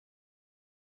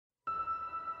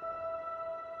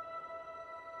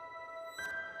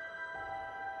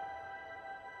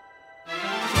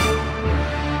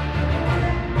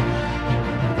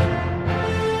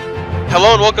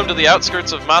Hello and welcome to the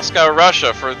outskirts of Moscow,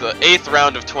 Russia for the 8th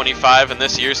round of 25 in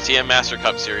this year's TM Master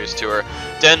Cup Series Tour.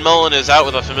 Dan Mullen is out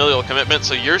with a familial commitment,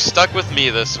 so you're stuck with me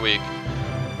this week.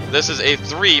 This is a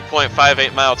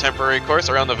 3.58 mile temporary course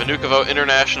around the Vnukovo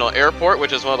International Airport,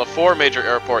 which is one of the 4 major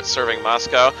airports serving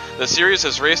Moscow. The series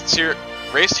has raced here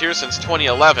since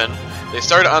 2011. They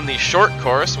started on the short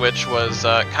course, which was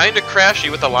kind of crashy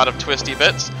with a lot of twisty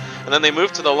bits. And then they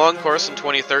moved to the long course in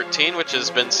 2013, which has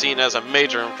been seen as a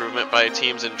major improvement by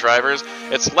teams and drivers.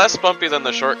 It's less bumpy than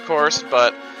the short course,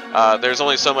 but there's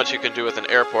only so much you can do with an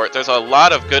airport. There's a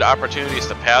lot of good opportunities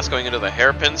to pass going into the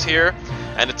hairpins here,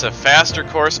 and it's a faster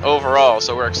course overall,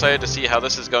 so we're excited to see how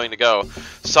this is going to go.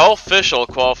 Saul Fischel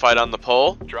qualified on the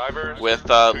pole with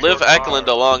Liv Eklund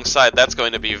alongside. That's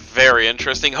going to be very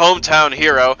interesting. Hometown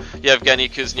hero Yevgeny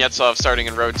Kuznetsov starting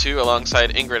in row 2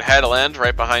 alongside Ingrid Hadeland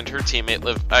right behind her teammate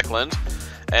Liv Eklund.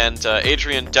 And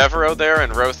Adrian Devereaux there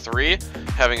in row 3,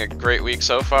 having a great week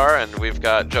so far, and we've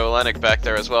got Joe Lennick back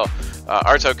there as well.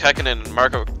 Arto Kekkonen and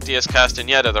Marco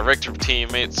Diaz-Castaneda, the Richter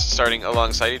teammates, starting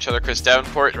alongside each other. Chris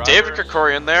Davenport, David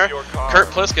Krikorian there, Kurt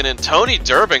Pliskin, and Tony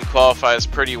Durbin qualifies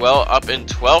pretty well, up in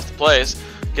 12th place,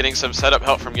 getting some setup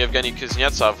help from Yevgeny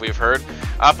Kuznetsov, we've heard.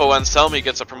 Apo Anselmi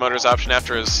gets a promoter's option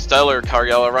after his stellar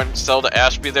Karjala run. Zelda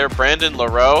Ashby there, Brandon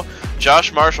Leroux,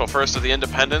 Josh Marshall, first of the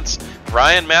independents,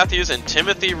 Ryan Matthews, and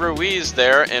Timothy Ruiz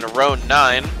there in row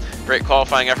 9. Great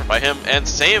qualifying effort by him, and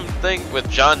same thing with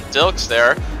John Dilks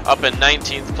there, up in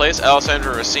 19th place.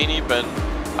 Alessandro Rossini been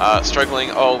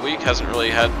struggling all week, hasn't really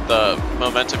had the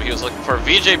momentum he was looking for.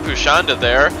 Vijay Pushanda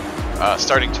there,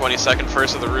 starting 22nd,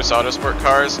 first of the Rus Autosport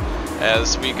cars.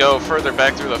 As we go further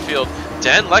back through the field,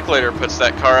 Dan Lecklater puts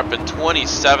that car up in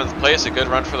 27th place, a good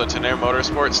run for the Tener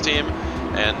Motorsports team,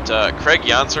 and Craig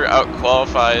Janser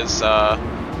out-qualifies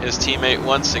his teammate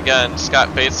once again.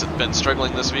 Scott Bates has been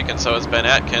struggling this week, and so has Ben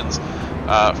Atkins.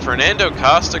 Fernando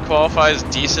Costa qualifies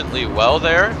decently well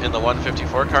there in the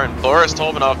 154 car, and Boris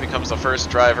Tolmanov becomes the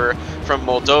first driver from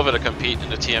Moldova to compete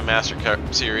in the TM Master Cup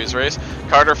Series race.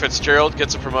 Carter Fitzgerald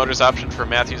gets a promoter's option for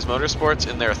Matthews Motorsports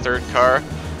in their 3rd car,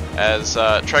 as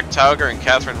Trek Tauger and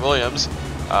Catherine Williams,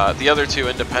 the other 2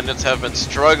 independents, have been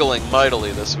struggling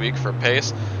mightily this week for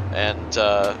pace, and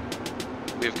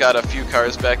we've got a few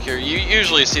cars back here. You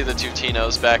usually see the 2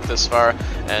 Tinos back this far,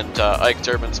 and Ike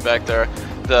Durbin's back there.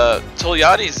 The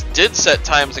Togliattis did set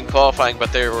times in qualifying,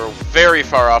 but they were very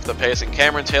far off the pace, and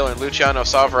Cameron Taylor and Luciano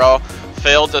Savaral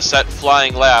failed to set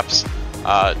flying laps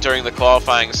during the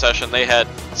qualifying session. They had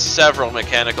several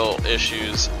mechanical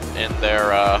issues in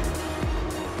their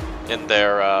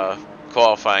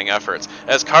qualifying efforts.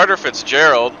 As Carter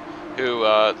Fitzgerald, who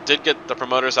did get the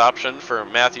promoter's option for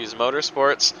Matthews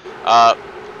Motorsports,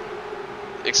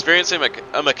 experiencing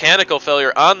a mechanical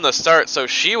failure on the start, so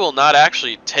she will not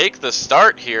actually take the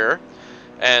start here,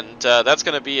 and that's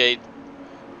going to be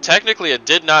technically a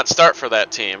did not start for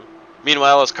that team.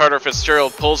 Meanwhile, as Carter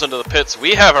Fitzgerald pulls into the pits,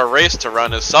 we have a race to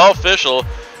run as Saul Fischel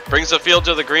brings the field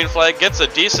to the green flag, gets a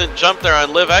decent jump there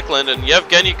on Liv Eklund, and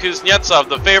Yevgeny Kuznetsov,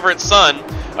 the favorite son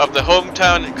of the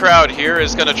hometown crowd here,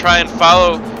 is going to try and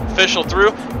follow Fischel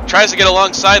through. Tries to get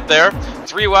alongside there.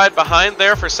 3 wide behind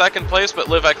there for 2nd place, but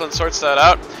Liv Eklund sorts that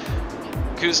out.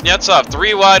 Kuznetsov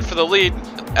 3 wide for the lead.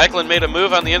 Eklund made a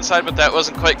move on the inside, but that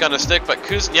wasn't quite going to stick. But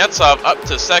Kuznetsov up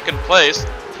to 2nd place,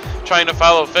 trying to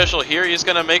follow Fischel here. He's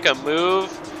going to make a move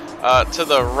to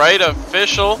the right of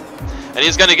Fischel, and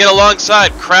he's going to get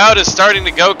alongside. Crowd is starting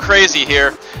to go crazy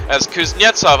here as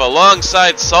Kuznetsov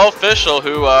alongside Saul Fischel,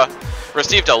 who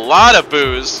received a lot of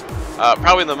boos,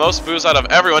 probably the most boos out of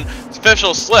everyone.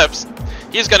 Fischel slips.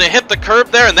 He's going to hit the curb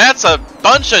there, and that's a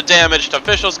bunch of damage to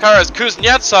Fischel's car as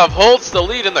Kuznetsov holds the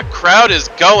lead, and the crowd is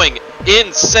going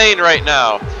insane right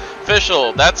now.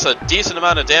 Fischel, that's a decent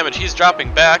amount of damage. He's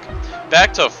dropping back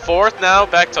to 4th now,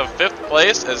 back to 5th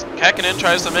place as Kekkonen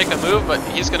tries to make a move, but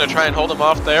he's going to try and hold him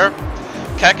off there.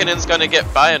 Kekkonen's going to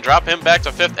get by and drop him back to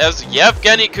 5th as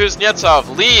Yevgeny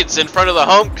Kuznetsov leads in front of the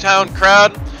hometown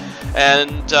crowd.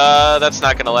 And that's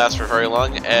not going to last for very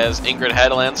long as Ingrid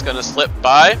Hadeland's going to slip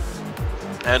by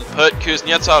and put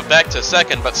Kuznetsov back to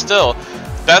 2nd, but still,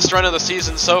 best run of the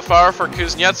season so far for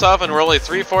Kuznetsov, and we're only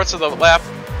 3/4 of the lap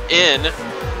in.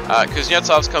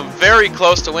 Kuznetsov's come very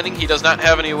close to winning. He does not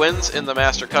have any wins in the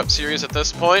Master Cup Series at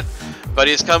this point, but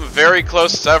he's come very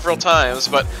close several times,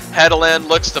 but Hadeland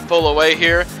looks to pull away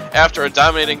here after a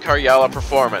dominating Karjala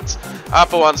performance.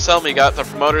 Apo Anselmi got the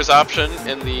promoter's option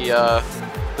in the, I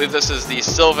believe this is the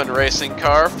Sylvan Racing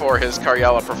car for his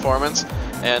Karjala performance,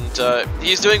 and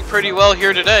he's doing pretty well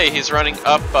here today. He's running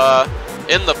up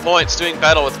in the points, doing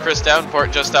battle with Chris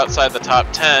Davenport just outside the top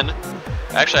 10.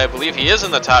 Actually, I believe he is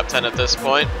in the top 10 at this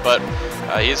point, but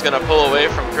he's going to pull away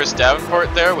from Chris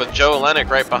Davenport there with Joe Olenek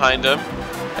right behind him.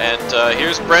 And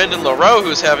here's Brandon LaRoe,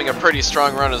 who's having a pretty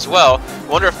strong run as well.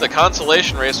 Wonder if the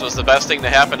consolation race was the best thing to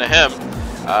happen to him,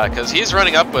 because he's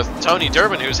running up with Tony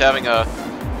Durbin, who's having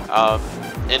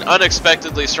an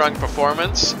unexpectedly strong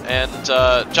performance, and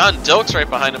John Dilks right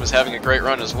behind him is having a great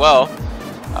run as well.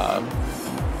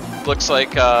 Looks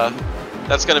like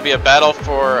that's going to be a battle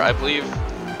for, I believe,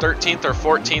 13th or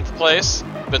 14th place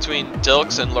between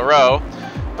Dilks and LaRoe.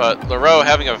 But LaRoe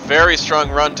having a very strong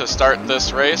run to start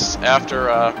this race after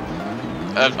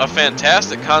a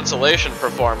fantastic consolation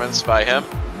performance by him.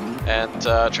 And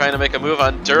trying to make a move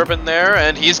on Durbin there,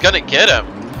 and he's going to get him.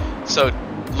 So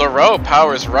LaRoe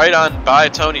powers right on by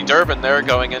Tony Durbin there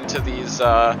going into these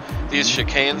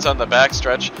chicanes on the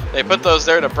backstretch. They put those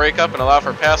there to break up and allow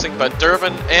for passing, but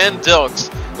Durbin and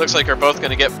Dilks looks like are both going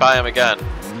to get by him again.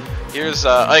 Here's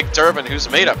Ike Durbin, who's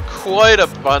made up quite a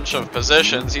bunch of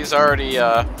positions. He's already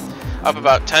up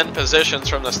about 10 positions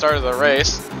from the start of the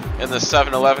race in the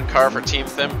 7-Eleven car for Team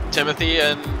Timothy.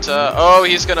 And oh,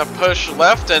 he's going to push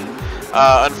left, and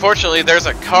unfortunately there's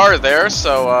a car there,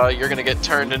 so you're going to get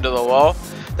turned into the wall.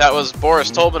 That was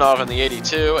Boris Tolbanov in the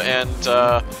 82,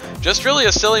 and just really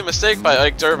a silly mistake by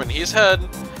Ike Durbin. He's had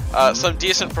some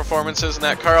decent performances in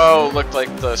that car. Oh, looked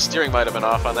like the steering might have been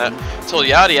off on that.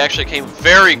 Togliatti actually came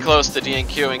very close to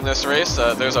DNQing this race.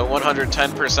 There's a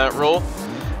 110% rule,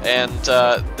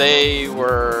 and they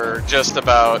were just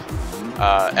about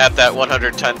at that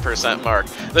 110% mark.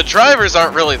 The drivers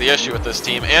aren't really the issue with this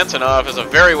team. Antonov is a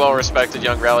very well-respected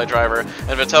young rally driver,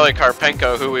 and Vitaly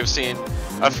Karpenko, who we've seen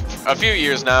a few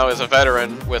years now, is a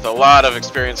veteran with a lot of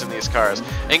experience in these cars.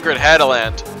 Ingrid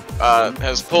Hadeland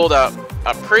has pulled out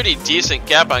a pretty decent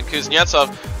gap on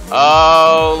Kuznetsov.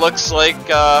 Oh, looks like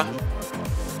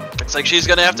she's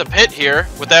gonna have to pit here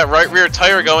with that right rear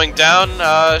tire going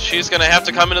down. She's gonna have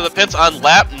to come into the pits on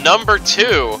lap number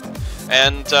 2,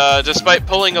 and despite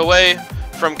pulling away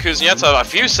from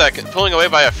Kuznetsov pulling away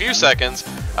by a few seconds,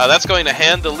 that's going to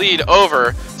hand the lead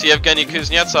over to Yevgeny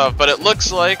Kuznetsov. But it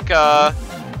looks like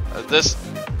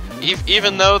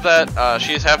even though that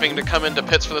she's having to come into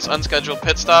pits for this unscheduled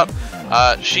pit stop,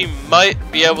 she might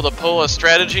be able to pull a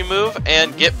strategy move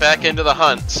and get back into the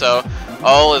hunt. So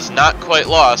all is not quite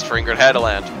lost for Ingrid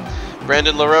Hadeland.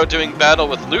 Brandon LaRoe doing battle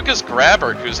with Lucas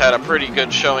Grabert, who's had a pretty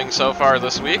good showing so far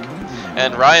this week,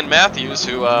 and Ryan Matthews,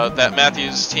 who that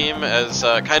Matthews team has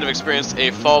kind of experienced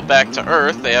a fall back to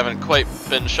earth. They haven't quite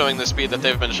been showing the speed that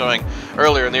they've been showing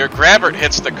earlier in the year. Grabert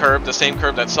hits the curb, the same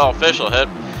curb that Saul Fischel hit,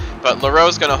 but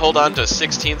LaRoe's going to hold on to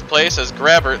 16th place as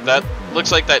Grabert, that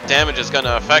looks like that damage is going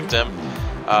to affect him.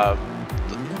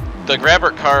 The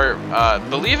Grabert car, I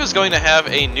believe, is going to have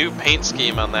a new paint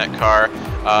scheme on that car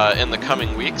in the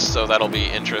coming weeks, so that'll be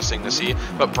interesting to see.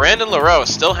 But Brandon LaRoe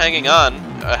still hanging on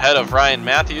ahead of Ryan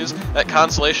Matthews. That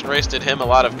consolation race did him a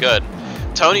lot of good.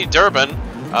 Tony Durbin,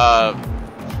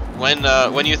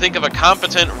 when you think of a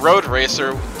competent road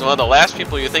racer, one of the last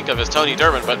people you think of is Tony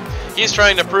Durbin, but he's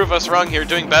trying to prove us wrong here,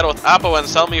 doing battle with Apo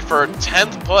Anselmi for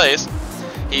 10th place.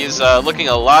 He's looking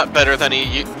a lot better than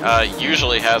he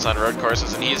usually has on road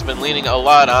courses, and he's been leaning a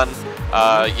lot on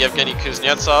Yevgeny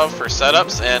Kuznetsov for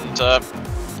setups, and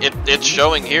it's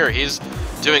showing here. He's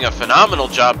doing a phenomenal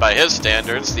job by his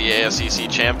standards, the ASCC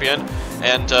champion,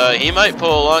 and he might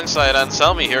pull alongside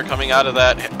Anselmi here coming out of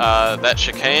that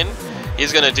chicane.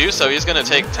 He's going to do so. He's going to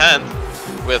take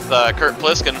 10th with Kurt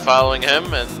Pliskin following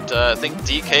him, and I think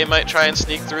DK might try and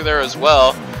sneak through there as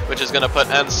well, which is going to put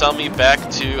Anselmi back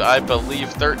to, I believe,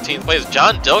 13th place.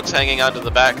 John Dilks hanging on to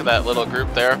the back of that little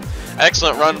group there.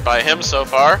 Excellent run by him so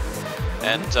far.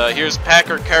 And here's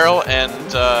Packer Carroll, and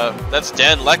that's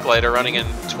Dan Leckleiter running in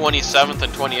 27th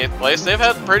and 28th place. They've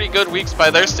had pretty good weeks by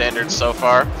their standards so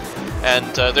far.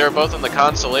 And they're both in the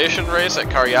consolation race at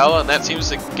Karyala, and that seems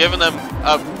to give them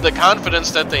the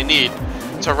confidence that they need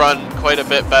to run quite a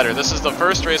bit better. This is the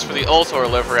first race for the Ultor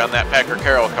livery on that Packer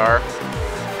Carroll car,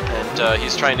 and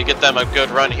he's trying to get them a good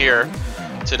run here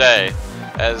today,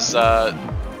 as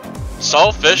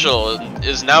Saul Fischel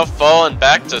is now fallen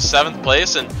back to 7th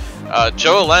place, and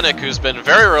Joe Olenek, who's been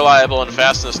very reliable in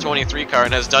Fastness 23 car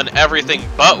and has done everything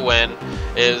but win,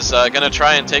 is going to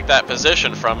try and take that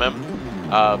position from him.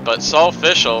 But Saul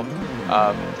Fischel,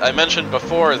 I mentioned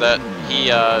before that he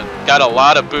got a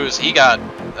lot of boos. He got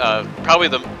probably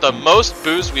the most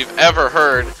boos we've ever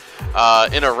heard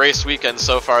in a race weekend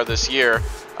so far this year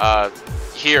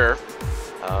here.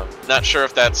 Not sure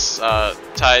if that's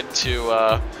tied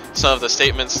to some of the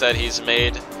statements that he's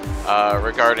made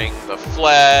regarding the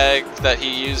flag that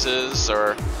he uses,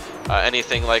 or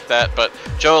anything like that. But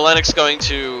Joe Olenek going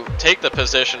to take the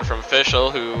position from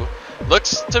Fischl, who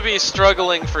looks to be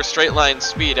struggling for straight line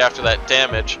speed after that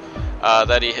damage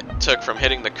that he took from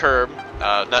hitting the curb.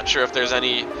 Not sure if there's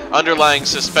any underlying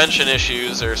suspension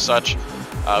issues or such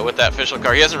with that Fischl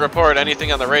car. He hasn't reported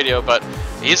anything on the radio, but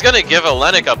he's going to give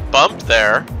Olenek a bump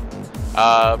there.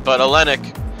 But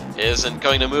Olenek isn't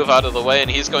going to move out of the way,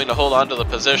 and he's going to hold on to the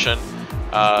position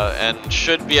and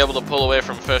should be able to pull away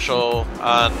from Fischl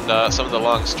on some of the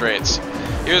long straights.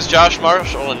 Here's Josh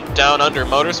Marshall in Down Under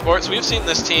Motorsports. We've seen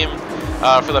this team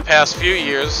for the past few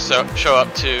years show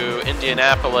up to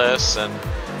Indianapolis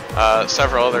and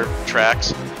several other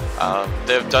tracks.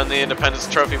 They've done the Independence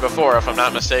Trophy before, if I'm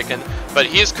not mistaken, but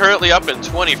he's currently up in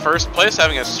 21st place,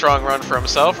 having a strong run for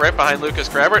himself, right behind Lucas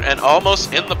Grabert, and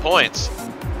almost in the points.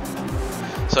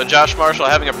 So Josh Marshall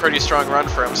having a pretty strong run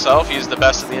for himself. He's the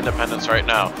best in the Independents right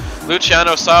now.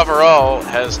 Luciano Savaral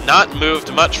has not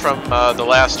moved much from the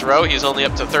last row. He's only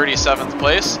up to 37th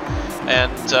place,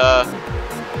 and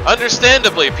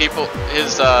understandably,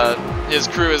 his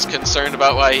crew is concerned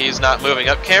about why he's not moving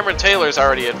up. Cameron Taylor's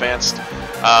already advanced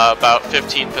about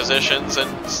 15 positions, and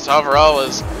Savaral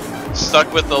is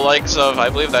stuck with the likes of, I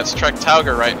believe that's Trek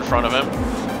Tauger right in front of him,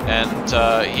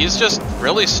 and he's just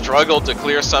really struggled to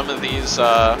clear some of these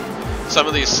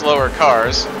slower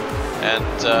cars, and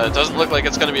it doesn't look like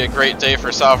it's going to be a great day for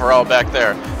Savaral back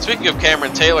there. Speaking of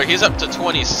Cameron Taylor, he's up to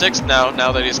 26th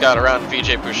now that he's got around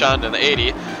Vijay Puchand in the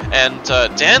 80, and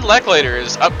Dan Lecklater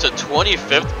is up to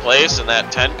 25th place in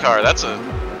that 10 car. That's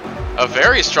a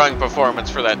very strong performance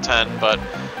for that 10, but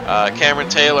Cameron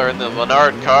Taylor in the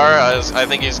Lennard car, I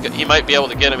think he might be able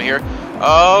to get him here.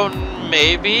 Oh,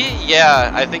 maybe? Yeah,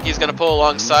 I think he's going to pull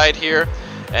alongside here,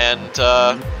 and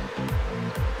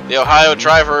the Ohio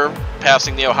driver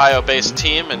passing the Ohio-based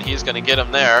team, and he's going to get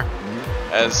him there.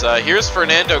 As here's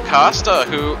Fernando Costa,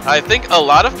 who I think a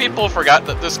lot of people forgot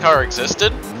that this car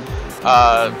existed,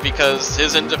 because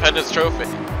his Independence Trophy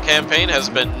campaign has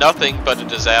been nothing but a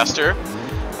disaster.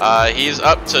 He's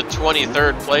up to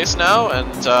 23rd place now,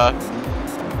 and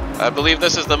I believe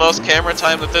this is the most camera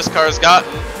time that this car has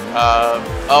gotten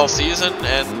all season,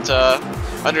 and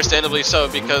understandably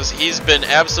so, because he's been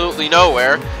absolutely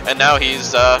nowhere, and now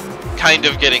he's kind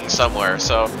of getting somewhere.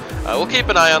 So we'll keep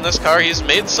an eye on this car. He's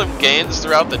made some gains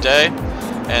throughout the day,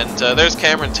 and there's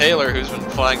Cameron Taylor, who's been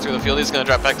flying through the field. He's going to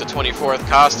drop back to 24th.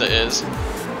 Costa is,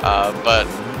 but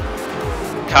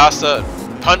Costa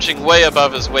punching way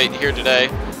above his weight here today.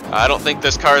 I don't think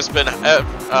this car has been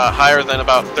higher than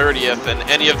about 30th in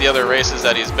any of the other races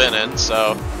that he's been in,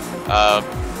 so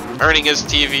earning his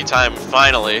TV time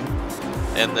finally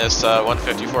in this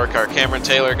 154 car. Cameron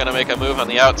Taylor going to make a move on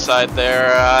the outside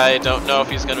there. I don't know if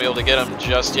he's going to be able to get him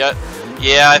just yet.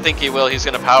 Yeah, I think he will. He's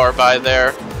going to power by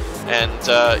there,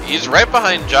 and he's right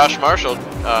behind Josh Marshall.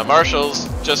 Marshall's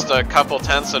just a couple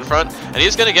tenths in front, and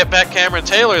he's going to get back Cameron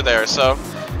Taylor there, so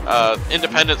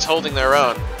Independents holding their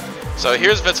own. So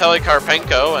here's Vitaly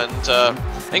Karpenko, and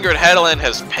Ingrid Hadeland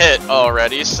has pit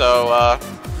already, so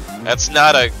that's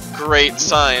not a great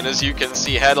sign. As you can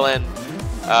see, Hadeland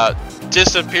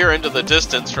disappear into the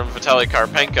distance from Vitaly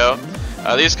Karpenko.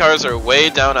 These cars are way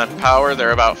down on power.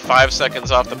 They're about 5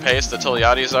 seconds off the pace the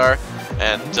Togliattis are,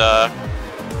 and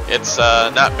it's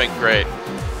not been great.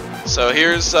 So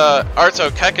here's Arto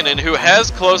Kekkonen, who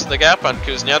has closed the gap on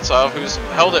Kuznetsov, who's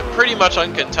held it pretty much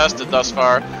uncontested thus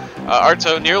far.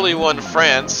 Arto nearly won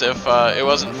France if it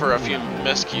wasn't for a few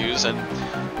miscues, and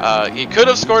he could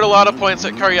have scored a lot of points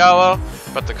at Cariallo,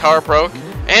 but the car broke,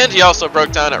 and he also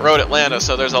broke down at Road Atlanta,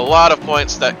 so there's a lot of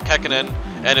points that Kekkonen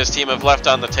and his team have left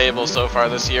on the table so far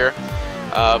this year,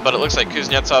 but it looks like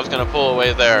Kuznetsov's going to pull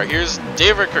away there. Here's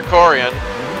David Krikorian,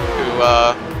 who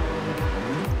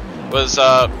was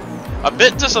a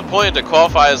bit disappointed to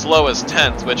qualify as low as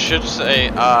 10th, which should say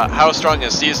how strong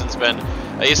his season's been.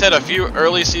 He's had a few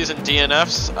early season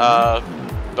DNFs,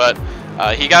 but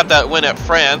he got that win at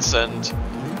France, and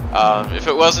if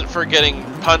it wasn't for getting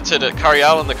punted at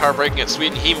Cariallo and the car breaking at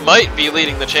Sweden, he might be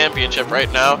leading the championship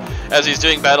right now, as he's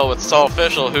doing battle with Saul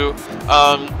Fischl, who,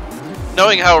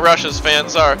 knowing how Russia's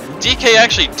fans are, DK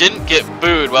actually didn't get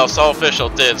booed while Saul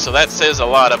Fischl did, so that says a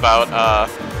lot about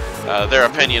their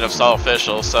opinion of Saul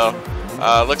Fischl. So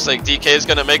looks like DK is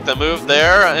going to make the move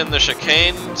there in the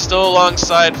chicane, still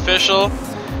alongside Fischl,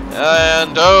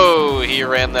 and oh, he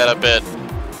ran that a bit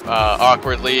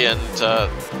awkwardly, and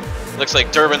looks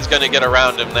like Durbin's going to get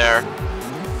around him there.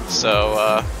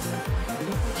 So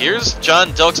here's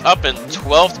John Dilks up in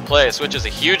 12th place, which is a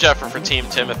huge effort for Team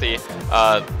Timothy.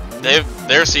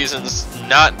 Their season's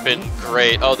not been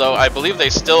great, although I believe they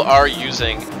still are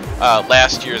using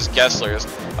last year's Gesslers.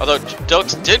 Although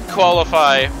Dilks did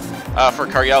qualify for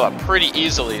Karyala pretty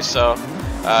easily. So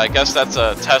I guess that's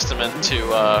a testament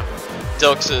to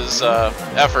Dilks'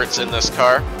 efforts in this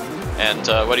car and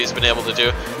what he's been able to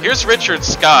do. Here's Richard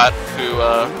Scott, who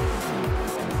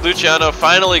Luciano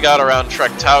finally got around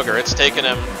Trek Tauger. It's taken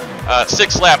him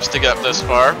 6 laps to get this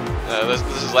far. This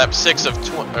is lap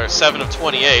 7 of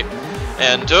 28.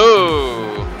 And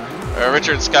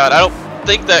Richard Scott, I don't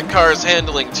think that car is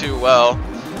handling too well,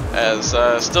 as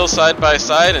still side by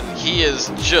side, and he is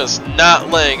just not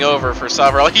laying over for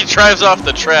Sovereign. He drives off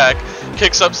the track,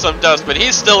 kicks up some dust, but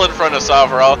he's still in front of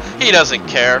Sovereign. He doesn't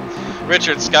care.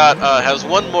 Richard Scott has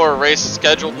one more race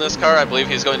scheduled in this car. I believe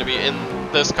he's going to be in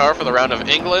this car for the round of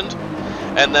England,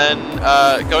 and then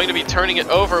going to be turning it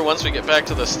over once we get back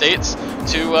to the States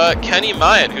to Kenny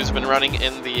Myatt, who's been running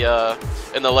in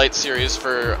the light series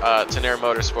for Tenair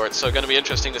Motorsports. So going to be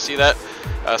interesting to see that.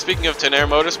 Speaking of Tenair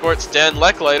Motorsports, Dan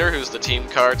Leckleiter, who's the team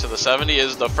car to the 70,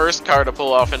 is the first car to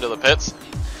pull off into the pits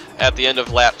at the end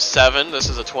of lap 7. This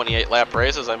is a 28-lap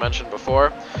race, as I mentioned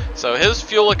before. So his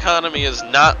fuel economy is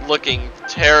not looking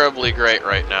terribly great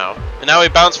right now. And now we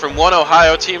bounce from one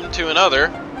Ohio team to another,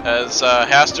 as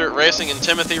Hastert Racing and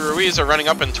Timothy Ruiz are running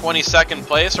up in 22nd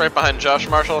place, right behind Josh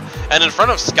Marshall, and in front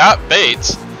of Scott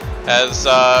Bates, as,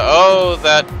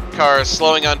 that car is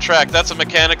slowing on track. That's a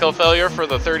mechanical failure for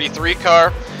the 33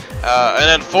 car.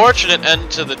 An unfortunate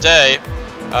end to the day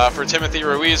for Timothy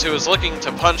Ruiz, who is looking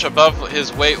to punch above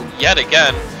his weight yet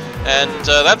again. And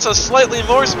that's a slightly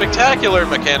more spectacular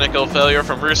mechanical failure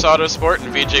from Bruce Autosport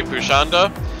and Vijay Pushanda,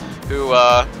 who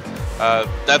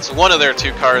that's one of their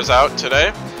 2 cars out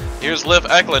today. Here's Liv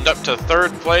Eklund up to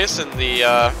 3rd place in the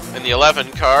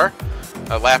 11 car,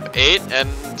 lap 8,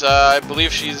 and I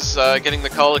believe she's getting the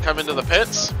call to come into the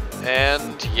pits,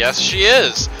 and yes, she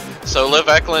is. So Liv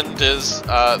Eklund is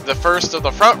the first of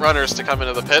the front runners to come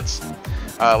into the pits,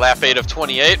 lap 8 of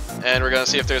 28, and we're going to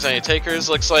see if there's any takers.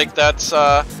 Looks like that's,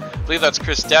 I believe that's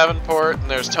Chris Davenport, and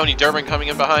there's Tony Durbin coming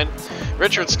in behind.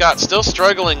 Richard Scott still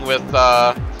struggling with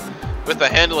the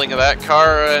handling of that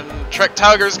car, and Trek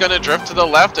Tauger's going to drift to the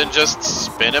left and just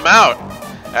spin him out.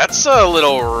 That's a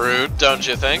little rude, don't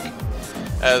you think?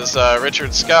 As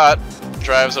Richard Scott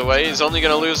drives away, he's only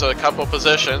going to lose a couple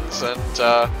positions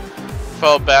and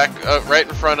fell back right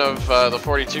in front of the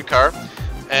 42 car.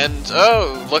 And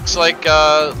looks like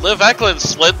Liv Eklund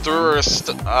slid through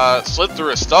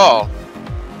a stall.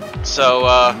 So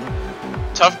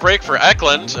tough break for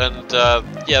Eklund, and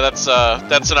yeah, that's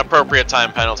an appropriate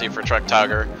time penalty for Trek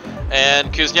Tauger.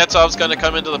 And Kuznetsov's going to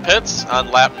come into the pits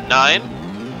on lap 9,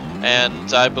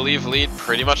 and I believe lead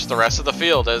pretty much the rest of the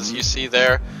field, as you see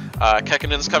there.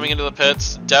 Kekkonen's coming into the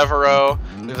pits, Devereaux,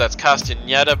 I believe that's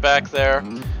Castaneda back there,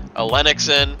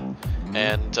 Lennoxon,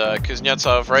 and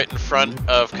Kuznetsov right in front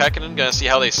of Kekkonen. Going to see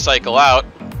how they cycle out,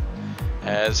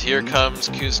 as here comes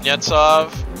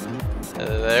Kuznetsov.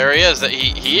 There he is.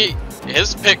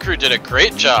 His pit crew did a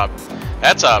great job.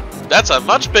 That's a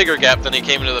much bigger gap than he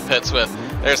came into the pits with.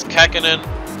 There's Kekkonen,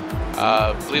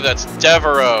 I believe that's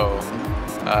Devereaux,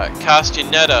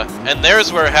 Castaneda, and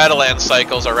there's where Hadeland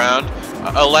cycles around.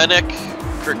 Olenek,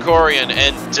 Krikorian,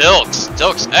 and Dilks.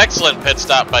 Dilks, excellent pit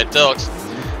stop by Dilks.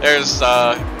 There's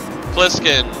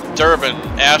Pliskin, Durbin,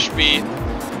 Ashby,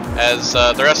 as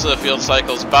the rest of the field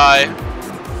cycles by.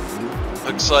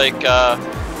 Looks like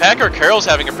Packer Carroll's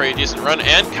having a pretty decent run,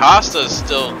 and Costa's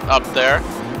still up there.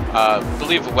 I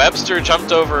believe Webster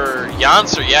jumped over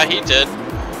Janser. Yeah, he did.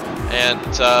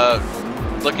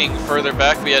 And looking further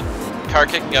back, we had car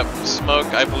kicking up smoke.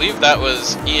 I believe that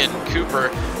was Ian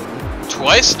Cooper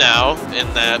twice now in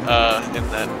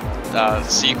that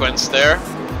sequence there,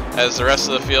 as the rest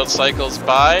of the field cycles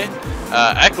by.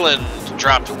 Eklund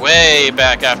dropped way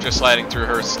back after sliding through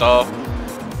her stall,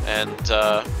 and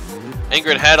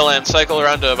Ingrid Hadeland cycled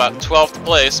around to about 12th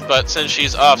place, but since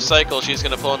she's off cycle, she's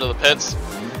going to pull into the pits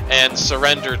and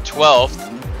surrender 12th.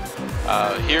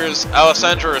 Here's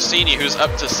Alessandro Rossini, who's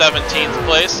up to 17th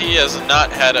place. He has not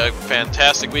had a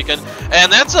fantastic weekend, and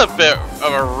that's a bit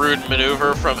of a rude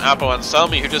maneuver from Apo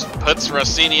Anselmi, who just puts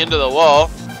Rossini into the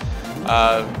wall.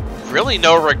 Really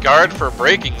no regard for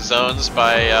braking zones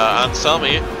by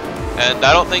Anselmi, and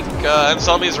I don't think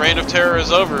Anselmi's reign of terror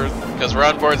is over, because we're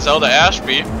on board Zelda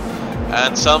Ashby.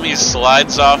 Anselmi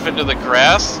slides off into the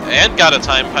grass and got a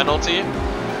time penalty,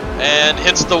 and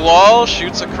hits the wall,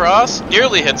 shoots across,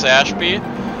 nearly hits Ashby,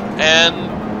 and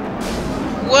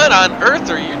what on earth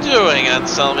are you doing,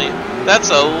 Anselmi? That's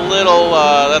a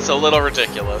little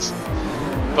ridiculous.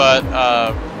 But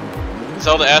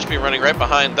Zelda Ashby running right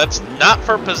behind. That's not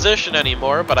for position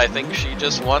anymore, but I think she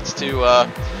just wants to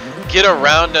get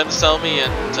around Anselmi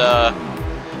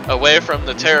and away from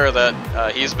the terror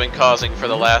that he's been causing for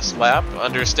the last lap,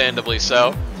 understandably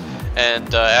so.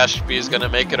 And Ashby is going to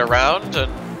make it around,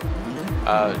 and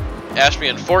Ashby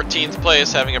in 14th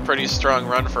place, having a pretty strong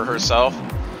run for herself,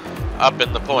 up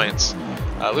in the points.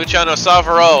 Luciano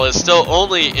Savarol is still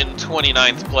only in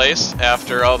 29th place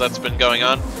after all that's been going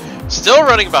on. Still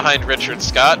running behind Richard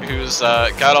Scott, who's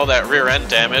got all that rear end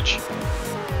damage.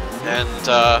 And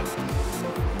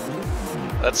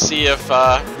let's see if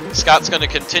Scott's going to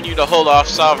continue to hold off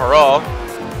Savarol,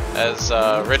 as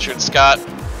Richard Scott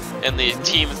in the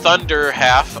Team Thunder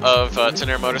half of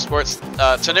Tenere Motorsports.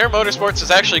 Tenere Motorsports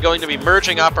is actually going to be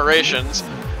merging operations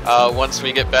once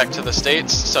we get back to the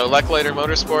States. So Lechlater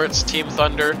Motorsports, Team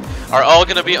Thunder are all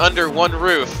going to be under one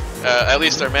roof. At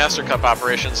least their Master Cup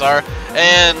operations are.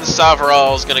 And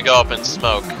Savarol is going to go up in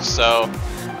smoke. So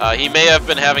he may have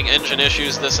been having engine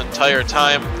issues this entire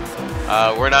time.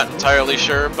 We're not entirely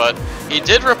sure, but he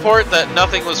did report that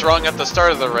nothing was wrong at the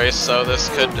start of the race, so this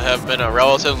could have been a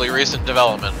relatively recent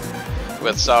development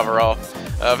with Savarol.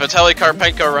 Vitaly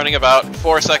Karpenko running about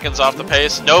 4 seconds off the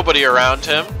pace, nobody around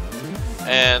him,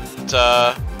 and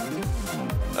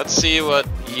let's see what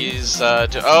he's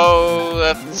doing. Oh,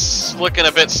 that's looking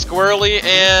a bit squirrely,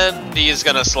 and he's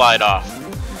gonna slide off.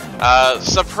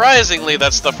 Surprisingly,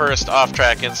 that's the first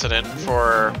off-track incident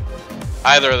for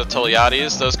either of the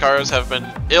Togliattis. Those cars have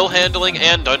been ill-handling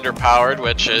and underpowered,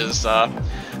 which is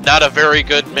not a very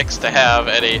good mix to have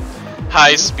at a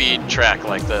high-speed track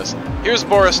like this. Here's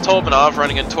Boris Tolmanov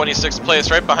running in 26th place,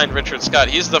 right behind Richard Scott.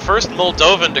 He's the first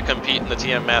Moldovan to compete in the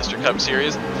TM Master Cup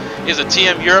Series. He's a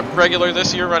TM Europe regular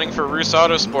this year, running for Rus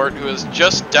Autosport, who is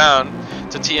just down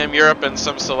to TM Europe and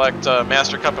some select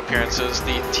Master Cup appearances.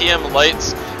 The TM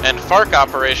Lights and FARC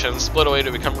operations split away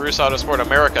to become Rus Autosport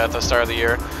America at the start of the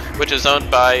year, which is owned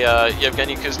by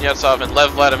Yevgeny Kuznetsov and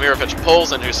Lev Vladimirovich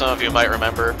Polzin, who some of you might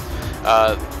remember.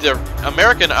 The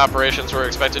American operations were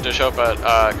expected to show up at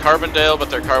Carbondale, but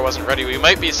their car wasn't ready. We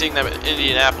might be seeing them at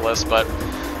Indianapolis, but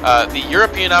the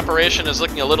European operation is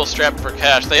looking a little strapped for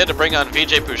cash. They had to bring on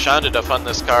Vijay Pushanda to fund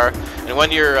this car, and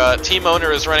when your team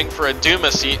owner is running for a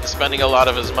Duma seat and spending a lot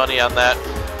of his money on that,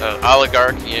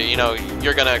 oligarch, you know,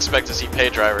 you're going to expect to see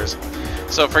pay drivers.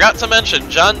 So forgot to mention,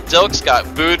 John Dilks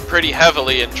got booed pretty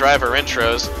heavily in driver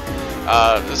intros.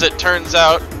 As it turns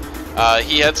out,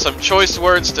 he had some choice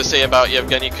words to say about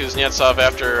Yevgeny Kuznetsov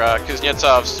after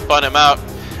Kuznetsov spun him out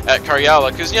at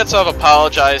Karyala. Kuznetsov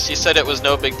apologized. He said it was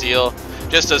no big deal,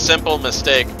 just a simple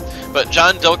mistake. But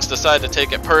John Dilks decided to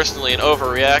take it personally and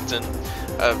overreact, and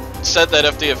said that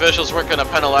if the officials weren't going to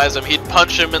penalize him, he'd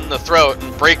punch him in the throat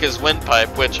and break his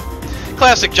windpipe, which,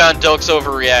 classic John Dilks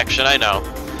overreaction, I know.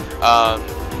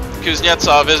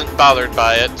 Kuznetsov isn't bothered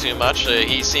by it too much.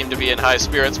 He seemed to be in high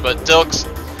spirits, but Dilks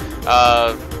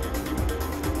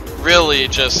really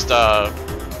just,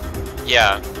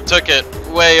 yeah, took it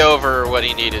way over what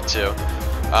he needed to.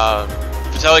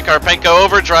 Vitaly Karpenko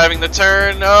overdriving the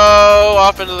turn, oh,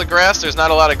 off into the grass. There's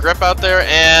not a lot of grip out there,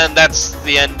 and that's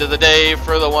the end of the day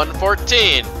for the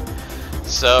 114.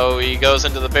 So he goes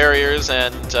into the barriers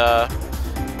and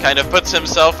kind of puts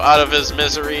himself out of his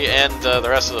misery and the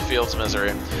rest of the field's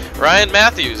misery. Ryan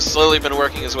Matthews slowly been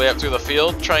working his way up through the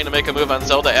field, trying to make a move on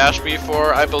Zelda Ashby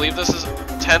for, I believe this is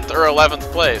 10th or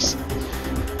 11th place.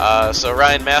 So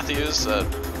Ryan Matthews,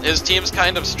 his team's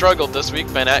kind of struggled this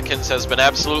week. Ben Atkins has been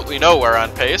absolutely nowhere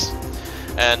on pace,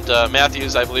 and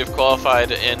Matthews, I believe,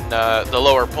 qualified in the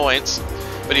lower points,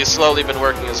 but he's slowly been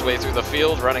working his way through the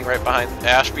field, running right behind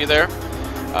Ashby there.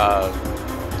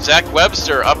 Zach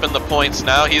Webster up in the points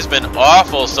now. He's been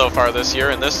awful so far this year,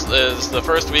 and this is the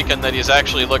first weekend that he's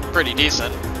actually looked pretty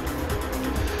decent,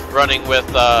 running with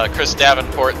Chris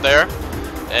Davenport there,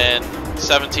 and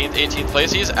 17th, 18th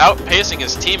place. He's outpacing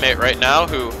his teammate right now,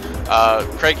 who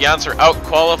Craig Janser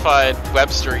out-qualified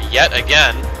Webster yet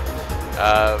again.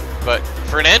 But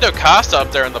Fernando Costa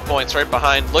up there in the points right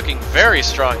behind, looking very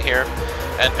strong here.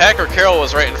 And Packer Carroll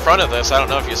was right in front of this. I don't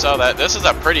know if you saw that. This is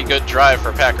a pretty good drive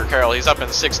for Packer Carroll. He's up in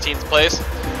 16th place,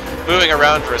 moving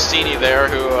around Rossini there,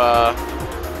 who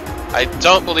I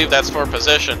don't believe that's for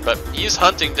position, but he's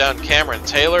hunting down Cameron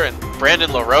Taylor, and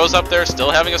Brandon LaRose up there still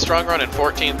having a strong run in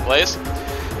 14th place.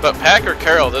 But Packer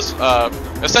Carroll, this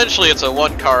essentially it's a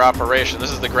one-car operation.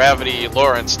 This is the Gravity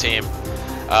Lawrence team,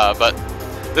 but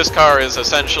this car is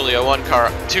essentially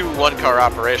a two one-car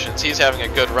operations. He's having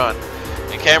a good run.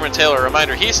 And Cameron Taylor, a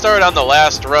reminder, he started on the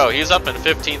last row. He's up in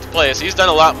 15th place. He's done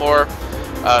a lot more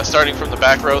starting from the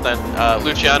back row than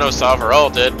Luciano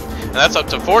Savarol did, and that's up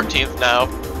to 14th now,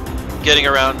 getting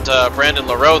around Brandon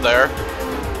LaRoe there.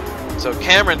 So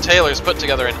Cameron Taylor's put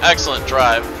together an excellent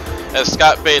drive as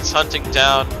Scott Bates hunting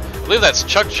down, I believe that's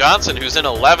Chuck Johnson, who's in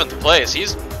 11th place.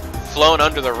 He's flown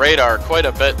under the radar quite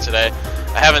a bit today.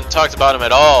 I haven't talked about him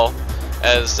at all,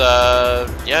 as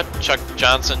yeah, Chuck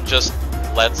Johnson just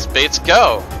lets Bates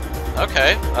go.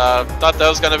 Okay, thought that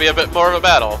was going to be a bit more of a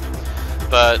battle,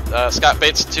 but Scott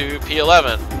Bates to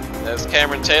P11 as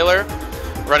Cameron Taylor,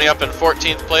 running up in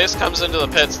 14th place, comes into the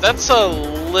pits. That's a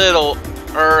little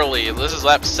early. This is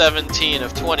lap 17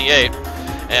 of 28,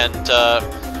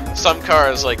 and some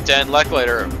cars like Dan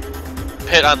Lechlater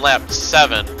pit on lap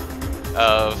 7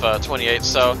 of 28,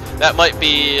 so that might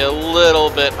be a little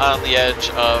bit on the edge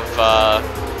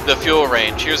of the fuel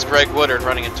range. Here's Greg Woodard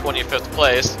running in 25th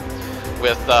place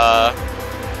with, I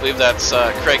believe that's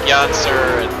Craig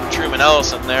Janser and Truman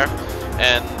Ellison there,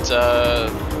 and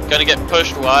gonna get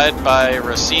pushed wide by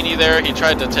Rossini there. He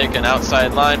tried to take an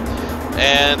outside line,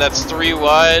 and that's 3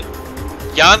 wide.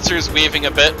 Janser's weaving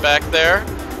a bit back there,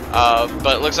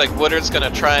 but it looks like Woodard's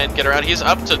gonna try and get around. He's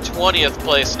up to 20th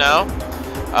place now.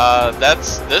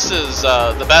 This is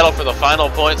the battle for the final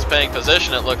points paying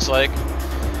position, it looks like,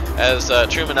 as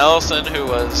Truman Ellison, who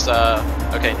was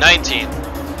okay, 19th.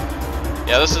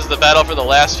 Yeah, this is the battle for the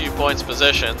last few points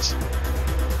positions,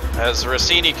 as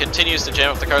Rossini continues to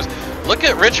jam up the cars. Look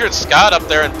at Richard Scott up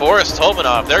there and Boris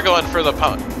Tolmanov. They're going for the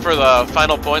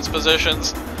final points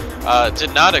positions.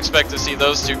 Did not expect to see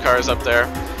those 2 cars up there.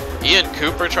 Ian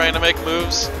Cooper trying to make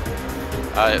moves.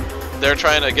 They're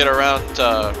trying to get around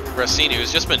Rossini,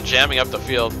 who's just been jamming up the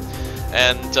field.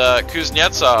 And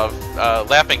Kuznetsov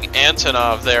lapping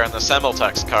Antonov there in the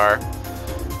Semmeltex car.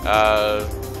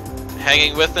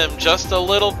 Hanging with him just a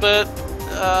little bit.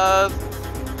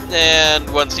 And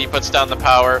once he puts down the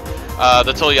power,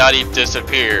 the Togliatti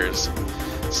disappears.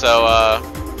 So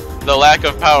the lack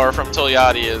of power from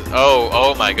Togliatti is,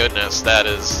 oh my goodness, that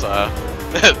is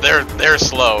they're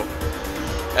slow.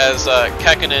 As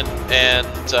Kekkonen and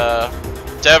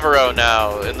Devereaux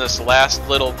now in this last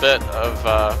little bit of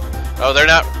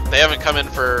they haven't come in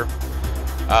for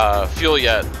fuel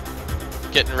yet.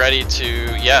 Getting ready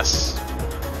to, yes,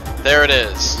 there it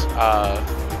is.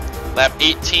 Lap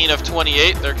 18 of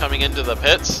 28, they're coming into the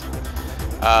pits.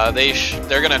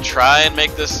 They're gonna try and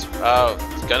make this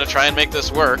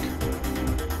work.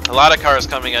 A lot of cars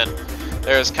coming in.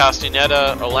 There's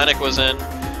Castaneda, Olenek was in.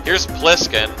 Here's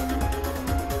Pliskin,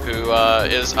 who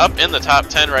is up in the top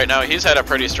 10 right now. He's had a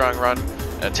pretty strong run.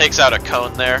 Takes out a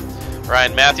cone there.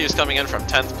 Ryan Matthews coming in from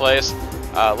 10th place.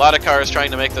 A lot of cars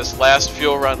trying to make this last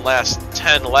fuel run last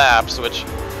 10 laps, which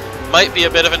might be a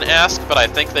bit of an ask, but I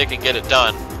think they can get it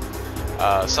done.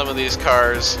 Some of these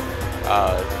cars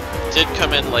did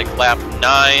come in like lap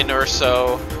 9 or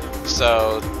so,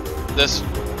 this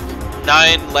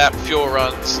 9 lap fuel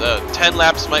runs, 10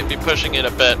 laps might be pushing it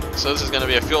a bit, so this is going to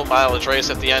be a fuel mileage race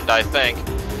at the end, I think.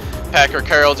 Packer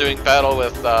Carroll doing battle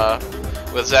with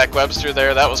Zach Webster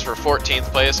there. That was for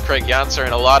 14th place. Craig Janser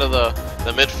and a lot of the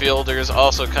midfielders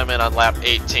also come in on lap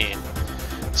 18.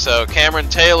 So Cameron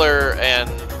Taylor and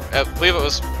I believe it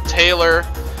was Taylor,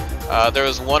 there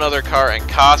was one other car, and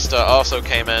Costa also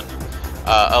came in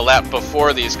a lap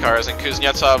before these cars, and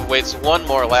Kuznetsov waits one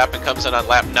more lap and comes in on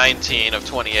lap 19 of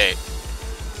 28.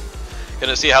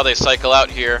 Gonna see how they cycle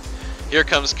out here. Here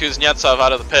comes Kuznetsov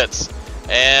out of the pits,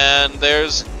 and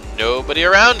there's nobody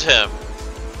around him.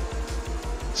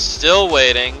 Still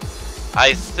waiting.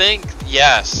 I think,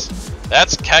 yes,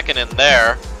 that's Kekkonen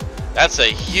there. That's a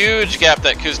huge gap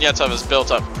that Kuznetsov has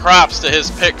built up. Props to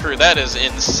his pit crew. That is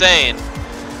insane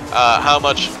how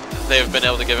much they've been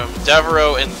able to give him.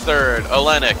 Devereaux in 3rd,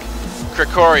 Olenek,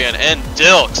 Krikorian, and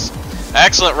Dilks.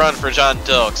 Excellent run for John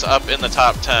Dilks, up in the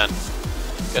top 10.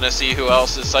 Gonna see who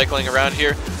else is cycling around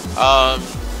here.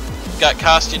 Got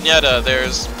Castaneda,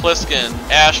 there's Pliskin,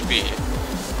 Ashby,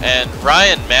 and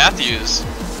Ryan Matthews,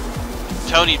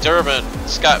 Tony Durbin,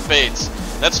 Scott Bates.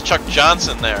 That's Chuck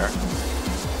Johnson there,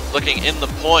 looking in the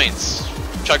points.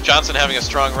 Chuck Johnson having a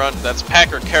strong run. That's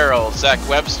Packer Carroll, Zach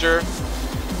Webster,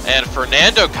 and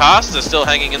Fernando Costa still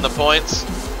hanging in the points.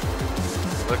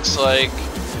 Looks like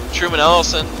Truman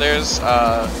Ellison. There's,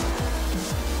 I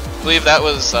believe that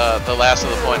was the last of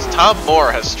the points. Tom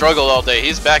Moore has struggled all day.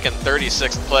 He's back in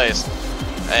 36th place,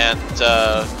 and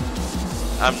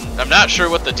I'm not sure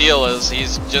what the deal is.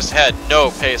 He's just had no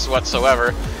pace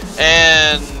whatsoever,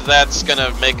 and that's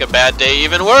gonna make a bad day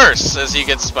even worse as he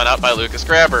gets spun out by Lucas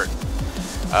Grabert.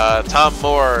 Tom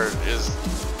Moore is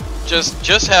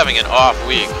just having an off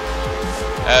week.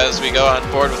 As we go on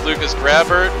board with Lucas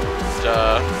Grabert,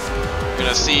 we're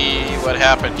gonna see what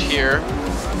happened here.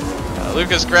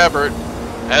 Lucas Grabert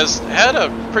has had a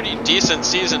pretty decent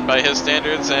season by his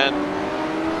standards, and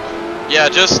yeah,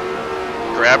 just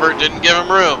Grabert didn't give him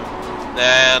room,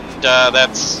 and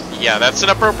that's an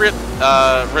appropriate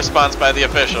response by the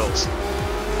officials.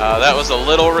 That was a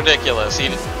little ridiculous. He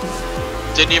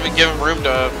didn't even give him room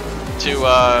to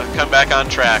come back on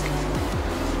track.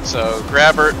 So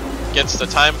Grabbert gets the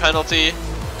time penalty,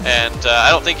 and I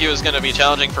don't think he was going to be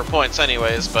challenging for points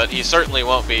anyways, but he certainly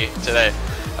won't be today.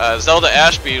 Zelda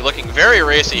Ashby looking very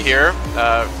racy here,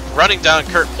 running down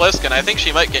Kurt Pliskin. I think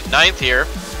she might get 9th here,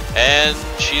 and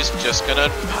she's just going to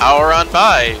power on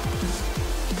by.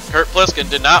 Kurt Pliskin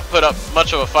did not put up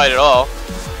much of a fight at all.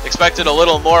 Expected a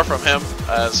little more from him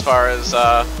as far as,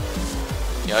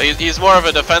 you know, he's more of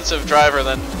a defensive driver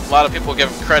than a lot of people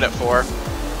give him credit for.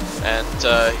 And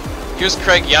here's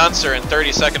Craig Janser in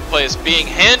 32nd place, being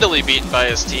handily beaten by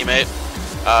his teammate,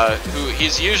 who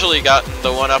he's usually gotten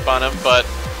the one up on him, but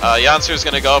Janser's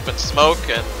going to go up in smoke,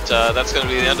 and that's going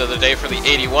to be the end of the day for the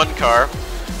 81 car.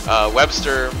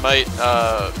 Webster might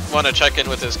want to check in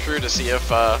with his crew to see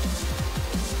if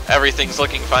everything's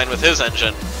looking fine with his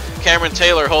engine. Cameron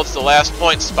Taylor holds the last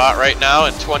point spot right now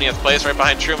in 20th place, right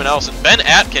behind Truman Ellison. Ben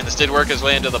Atkins did work his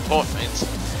way into the points.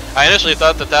 I initially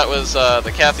thought that that was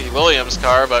the Kathy Williams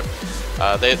car, but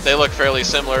they look fairly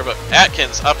similar. But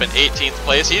Atkins up in 18th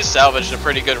place. He's salvaged a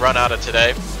pretty good run out of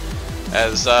today.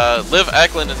 As Liv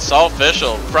Eklund and Saul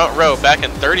Fischel, front row, back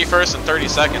in 31st and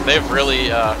 32nd. They've really,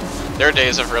 their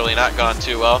days have really not gone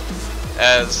too well.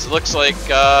 As looks like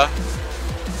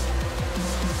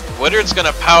Woodard's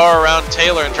going to power around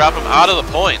Taylor and drop him out of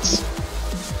the points.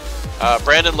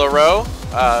 Brandon LaRoe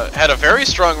had a very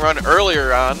strong run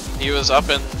earlier on. He was up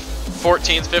in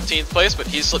 14th, 15th place, but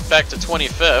he slipped back to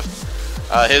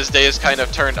 25th. His days kind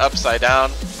of turned upside down,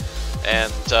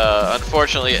 and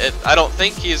unfortunately, I don't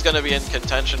think he's going to be in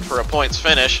contention for a points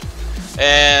finish,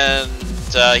 and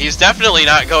he's definitely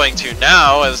not going to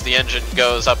now as the engine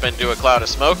goes up into a cloud of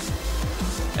smoke.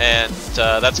 And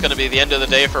that's going to be the end of the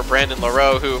day for Brandon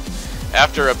LaRoe, who,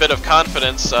 after a bit of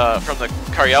confidence from the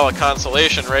Cariella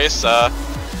Consolation race,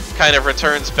 kind of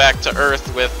returns back to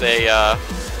earth with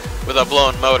a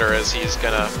blown motor as he's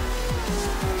going to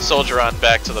soldier on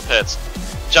back to the pits.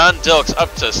 John Dilks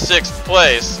up to 6th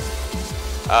place.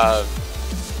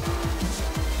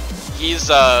 He's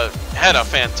had a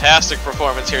fantastic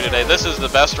performance here today. This is the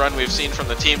best run we've seen from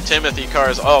the Team Timothy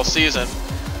cars all season,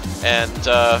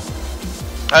 and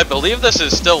I believe this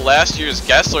is still last year's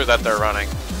Gessler that they're running.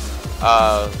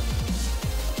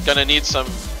 Gonna need some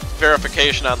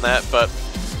verification on that, but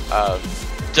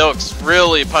Dilks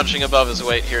really punching above his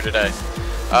weight here today.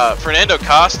 Fernando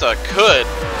Costa could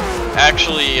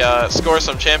actually score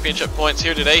some championship points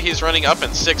here today. He's running up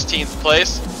in 16th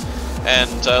place,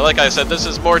 and like I said, this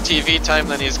is more TV time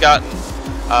than he's gotten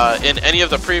in any of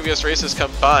the previous races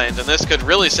combined, and this could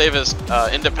really save his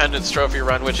Independence Trophy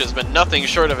run, which has been nothing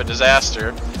short of a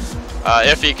disaster.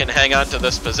 If he can hang on to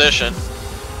this position,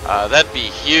 that'd be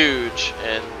huge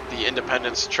in the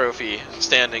Independence Trophy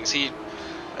standings. He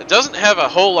doesn't have a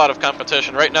whole lot of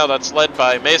competition right now. That's led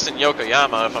by Mason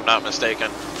Yokoyama, if I'm not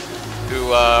mistaken, who,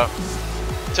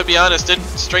 to be honest, didn't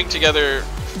string together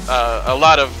a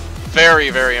lot of very,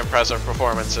 very impressive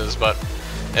performances, but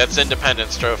it's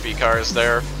Independence Trophy cars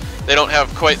there. They don't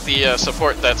have quite the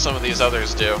support that some of these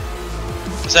others do.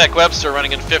 Zach Webster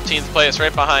running in 15th place,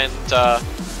 right behind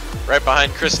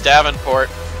Chris Davenport.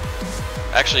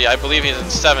 Actually, I believe he's in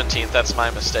 17th. That's my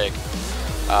mistake.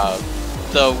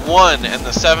 The 1 and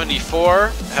the 74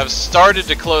 have started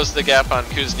to close the gap on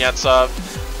Kuznetsov,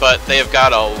 but they've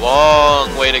got a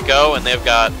long way to go, and they've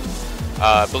got,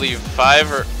 I believe,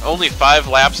 only 5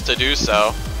 laps to do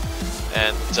so,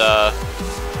 and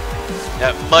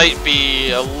that might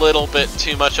be a little bit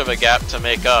too much of a gap to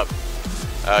make up.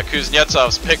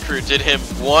 Kuznetsov's pit crew did him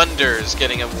wonders,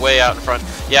 getting him way out in front.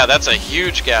 Yeah, that's a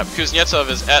huge gap. Kuznetsov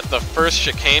is at the first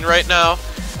chicane right now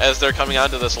as they're coming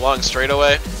onto this long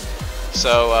straightaway.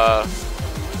 So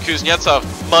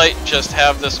Kuznetsov might just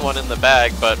have this one in the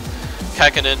bag, but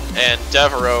Kekkonen and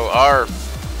Devereaux are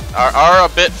a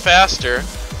bit faster,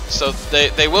 so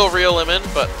they will reel him in,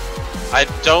 but I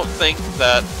don't think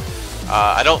that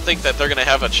they're going to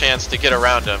have a chance to get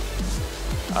around him.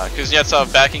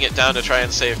 Kuznetsov backing it down to try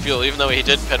and save fuel, even though he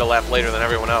did pit a lap later than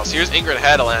everyone else. Here's Ingrid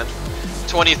Hadeland,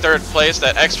 23rd place.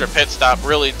 That extra pit stop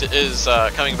really is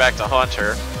coming back to haunt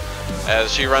her,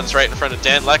 as she runs right in front of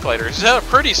Dan Leckliter. She's had a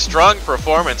pretty strong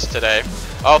performance today,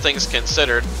 all things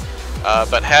considered.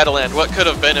 But Hadeland, what could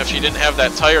have been if she didn't have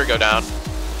that tire go down?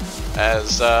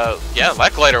 As yeah,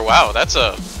 Leckliter, wow, that's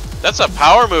a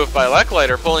power move by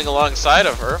Leckliter, pulling alongside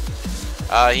of her.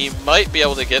 He might be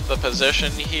able to get the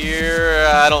position here.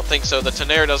 I don't think so. The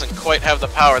Tonnerre doesn't quite have the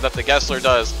power that the Gessler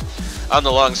does on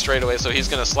the long straightaway, so he's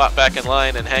going to slot back in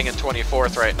line and hang in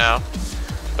 24th right now.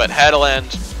 But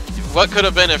Hadeland, what could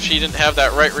have been if she didn't have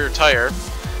that right rear tire?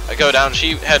 go down.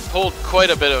 She had pulled quite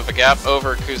a bit of a gap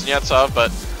over Kuznetsov,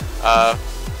 but I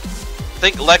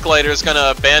think Leckliter is going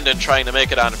to abandon trying to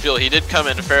make it on fuel. He did come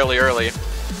in fairly early.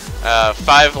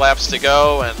 5 laps to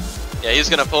go, and yeah, he's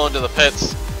going to pull into the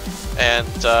pits and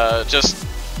just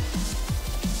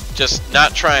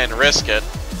not try and risk it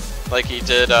like he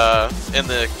did in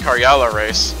the Karyala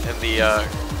race, in the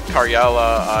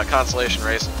Karyala consolation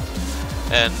race.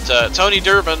 And Tony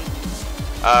Durbin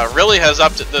really has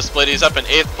upped at this split. He's up in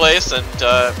 8th place and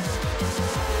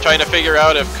trying to figure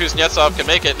out if Kuznetsov can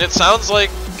make it. And it sounds like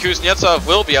Kuznetsov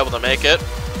will be able to make it.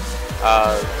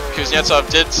 Kuznetsov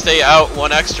did stay out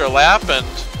 1 extra lap, and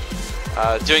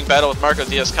doing battle with Marco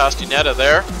Diaz-Castaneda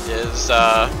there is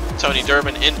Tony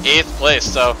Durbin in 8th place.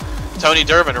 So Tony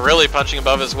Durbin really punching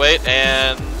above his weight,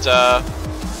 and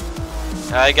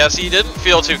I guess he didn't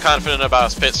feel too confident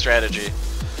about his pit strategy.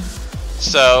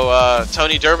 So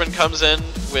Tony Durbin comes in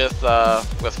with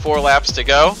 4 laps to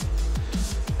go,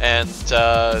 and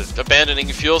abandoning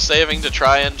fuel saving to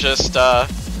try and just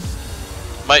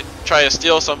might try to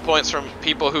steal some points from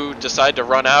people who decide to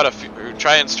run out of who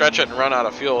try and stretch it and run out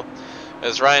of fuel.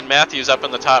 As Ryan Matthews up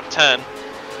in the top 10,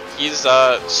 he's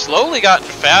slowly gotten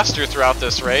faster throughout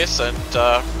this race and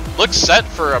looks set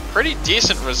for a pretty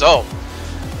decent result.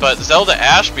 But Zelda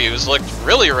Ashby, who's looked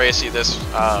really racy this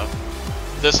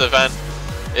event,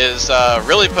 is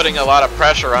really putting a lot of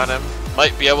pressure on him.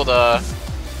 Might be able to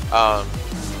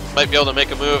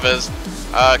make a move, as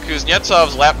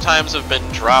Kuznetsov's lap times have been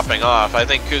dropping off. I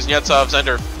think Kuznetsov's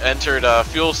entered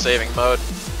fuel saving mode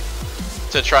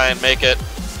to try and make it,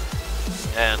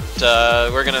 and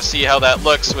we're gonna see how that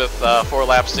looks with 4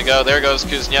 laps to go. There goes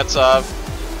Kuznetsov,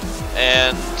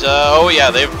 and oh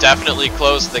yeah, they've definitely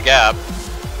closed the gap.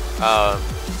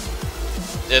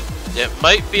 It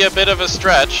might be a bit of a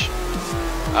stretch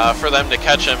for them to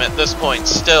catch him at this point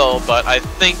still, but I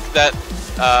think that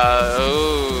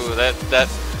that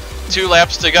 2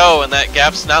 laps to go and that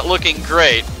gap's not looking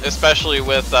great, especially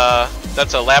with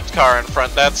that's a lapped car in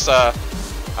front. That's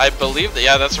I believe that,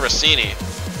 yeah, that's Rossini.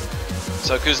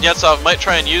 So Kuznetsov might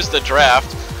try and use the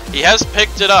draft. He has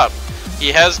picked it up.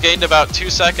 He has gained about 2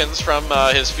 seconds from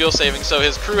his fuel saving, so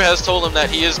his crew has told him that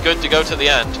he is good to go to the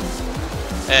end.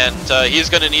 And he's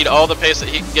going to need all the pace that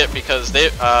he can get, because they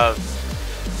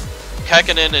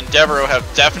Kekkonen and Devereaux have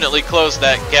definitely closed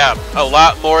that gap a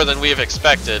lot more than we've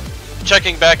expected.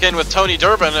 Checking back in with Tony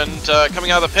Durbin, and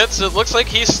coming out of the pits, it looks like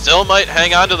he still might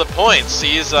hang on to the points.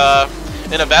 He's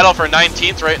in a battle for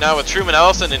 19th right now with Truman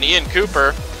Ellison and Ian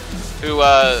Cooper, who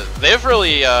they've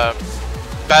really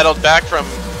battled back from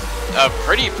a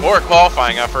pretty poor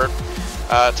qualifying effort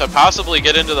to possibly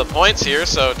get into the points here.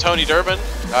 So Tony Durbin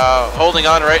holding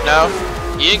on right now.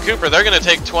 Ian Cooper, they're going to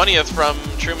take 20th from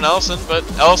Truman Ellison, but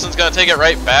Ellison's going to take it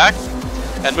right back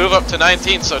and move up to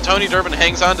 19th. So Tony Durbin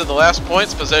hangs on to the last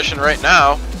points position right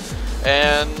now.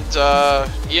 And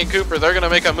Ian Cooper, they're going to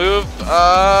make a move.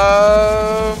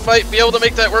 Might be able to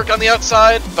make that work on the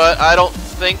outside, but I don't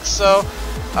think so.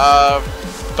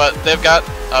 But they've got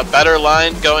a better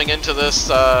line going into this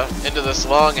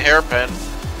long hairpin.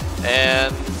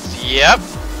 And yep,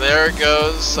 there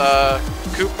goes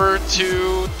Cooper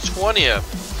to 20th.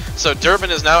 So Durbin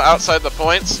is now outside the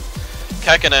points.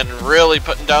 Kekkonen really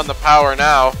putting down the power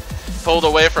now. Pulled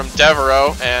away from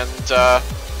Devereaux and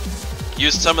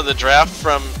used some of the draft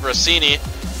from Rossini.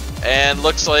 And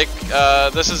looks like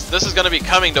this is going to be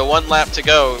coming to 1 lap to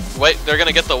go. They're going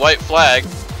to get the white flag.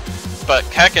 But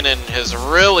Kekkonen has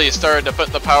really started to put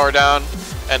the power down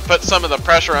and put some of the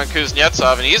pressure on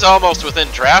Kuznetsov, and he's almost within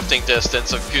drafting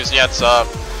distance of Kuznetsov.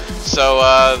 So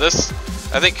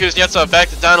I think Kuznetsov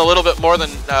backed it down a little bit more than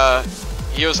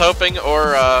he was hoping,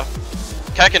 or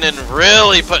Kekkonen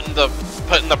really putting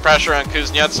the pressure on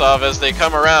Kuznetsov as they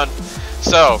come around.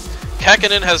 So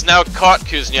Kekkonen has now caught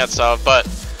Kuznetsov, but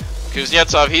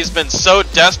Kuznetsov, he's been so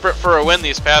desperate for a win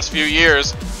these past few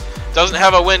years, doesn't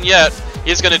have a win yet.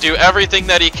 He's going to do everything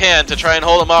that he can to try and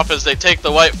hold him off as they take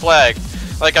the white flag.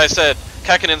 Like I said,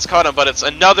 Kekkonen's caught him, but it's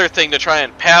another thing to try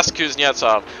and pass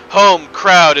Kuznetsov. Home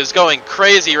crowd is going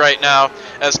crazy right now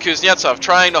as Kuznetsov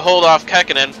trying to hold off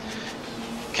Kekkonen.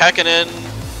 Kekkonen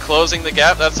closing the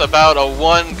gap. That's about a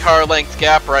 1 car length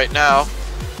gap right now.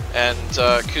 And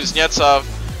Kuznetsov,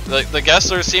 the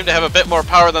Gesslers seem to have a bit more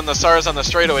power than the SARs on the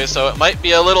straightaway, so it might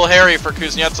be a little hairy for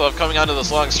Kuznetsov coming onto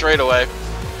this long straightaway.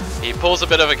 He pulls a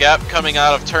bit of a gap coming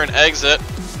out of turn exit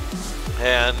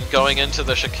and going into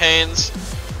the chicanes.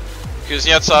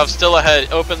 Kuznetsov still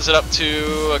ahead, opens it up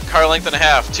to a car length and a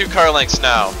half, 2 car lengths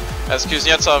now, as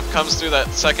Kuznetsov comes through that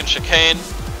second chicane.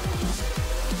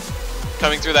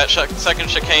 Coming through that second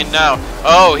chicane now.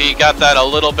 Oh, he got that a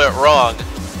little bit wrong,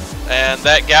 and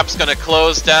that gap's going to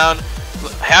close down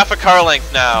half a car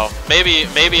length now, maybe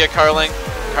a car length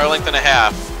and a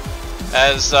half,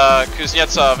 as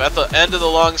Kuznetsov at the end of the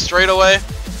long straightaway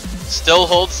still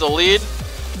holds the lead,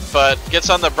 but gets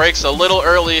on the brakes a little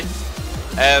early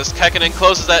as Kekkonen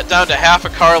closes that down to half a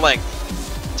car length.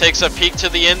 Takes a peek to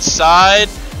the inside,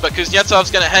 but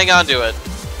Kuznetsov's going to hang on to it.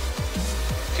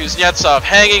 Kuznetsov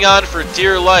hanging on for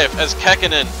dear life as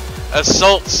Kekkonen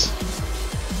assaults,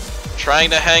 trying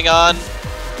to hang on.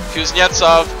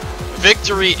 Kuznetsov,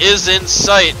 victory is in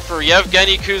sight for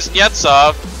Yevgeny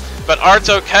Kuznetsov, but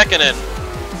Arto Kekkonen,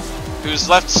 who's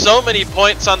left so many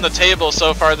points on the table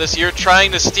so far this year,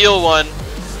 trying to steal one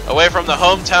away from the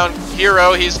hometown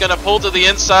hero. He's going to pull to the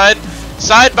inside,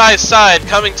 side by side,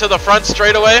 coming to the front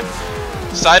straightaway.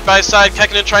 Side by side,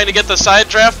 Kekkonen trying to get the side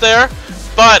draft there,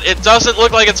 but it doesn't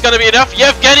look like it's going to be enough.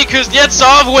 Yevgeny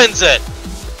Kuznetsov wins it.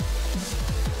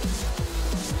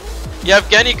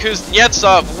 Yevgeny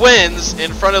Kuznetsov wins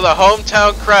in front of the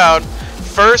hometown crowd.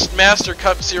 First Master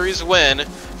Cup Series win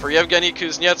for Yevgeny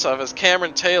Kuznetsov as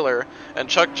Cameron Taylor and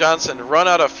Chuck Johnson run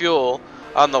out of fuel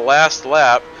on the last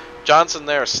lap. Johnson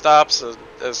there stops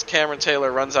as Cameron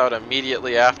Taylor runs out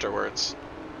immediately afterwards.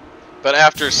 But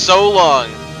after so long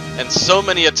and so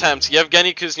many attempts,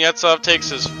 Yevgeny Kuznetsov takes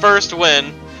his first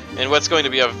win in what's going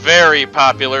to be a very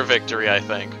popular victory, I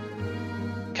think.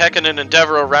 Kekkonen and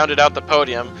Devereaux rounded out the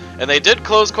podium, and they did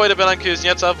close quite a bit on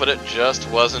Kuznetsov, but it just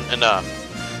wasn't enough.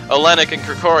 Olenek and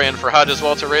Krikorian for Hodges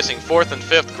Walter Racing, 4th and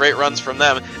 5th, great runs from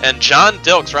them, and John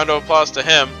Dilks, round of applause to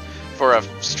him, for a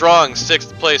strong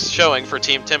 6th place showing for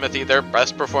Team Timothy, their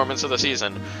best performance of the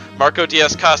season. Marco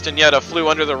Diaz Castaneda flew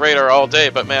under the radar all day,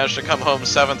 but managed to come home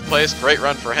 7th place, great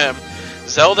run for him.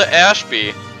 Zelda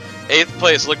Ashby, 8th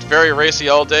place, looked very racy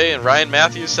all day, and Ryan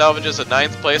Matthews salvages a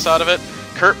 9th place out of it.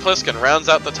 Kurt Pliskin rounds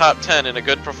out the top 10 in a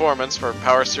good performance for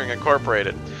Power Steering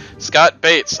Incorporated. Scott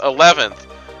Bates, 11th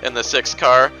in the 6th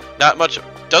car. Not much,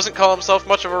 doesn't call himself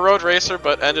much of a road racer,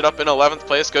 but ended up in 11th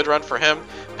place. Good run for him.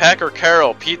 Packer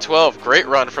Carroll, P12, great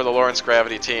run for the Lawrence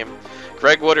Gravity team.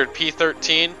 Greg Woodard,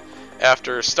 P13,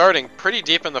 after starting pretty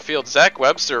deep in the field. Zach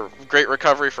Webster, great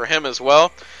recovery for him as well.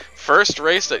 First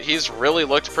race that he's really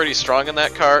looked pretty strong in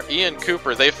that car. Ian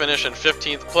Cooper, they finish in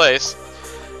 15th place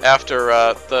after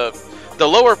the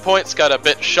lower points got a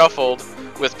bit shuffled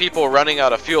with people running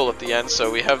out of fuel at the end, so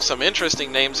we have some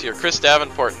interesting names here. Chris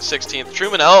Davenport in 16th.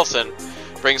 Truman Ellison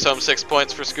brings home 6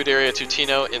 points for Scuderia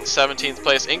Tutino in 17th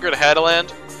place. Ingrid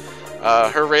Hadeland,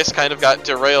 her race kind of got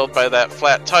derailed by that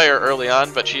flat tire early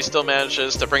on, but she still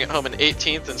manages to bring it home in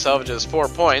 18th and salvages 4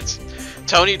 points.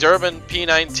 Tony Durbin,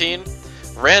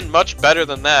 P19, ran much better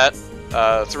than that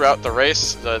throughout the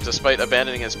race, despite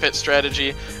abandoning his pit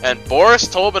strategy. And Boris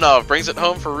Tolbanov brings it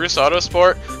home for Rus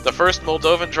Autosport, the first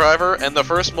Moldovan driver and the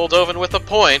first Moldovan with a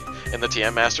point in the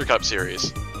TM Master Cup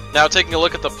Series. Now taking a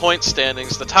look at the point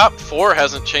standings, the top 4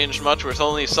 hasn't changed much, with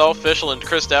only Saul Fischel and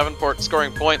Chris Davenport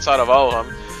scoring points out of all of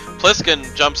them.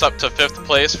 Pliskin jumps up to 5th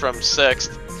place from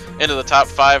 6th. Into the top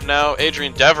 5 now.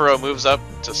 Adrian Devereaux moves up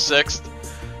to 6th.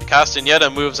 Castaneda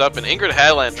moves up, and Ingrid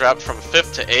Hadeland dropped from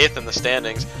 5th to 8th in the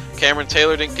standings. Cameron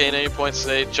Taylor didn't gain any points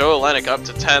today. Joe Olenek up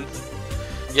to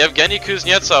 10th. Yevgeny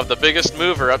Kuznetsov, the biggest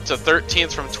mover, up to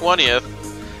 13th from 20th.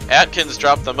 Atkins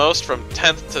dropped the most from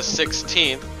 10th to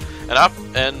 16th.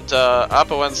 And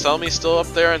Apo Anselmi still up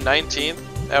there in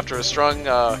 19th after a strong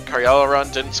Karyala run.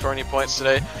 Didn't score any points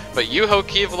today. But Juho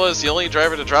Kivala is the only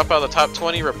driver to drop out of the top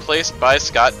 20, replaced by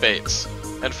Scott Bates.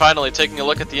 And finally, taking a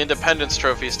look at the Independence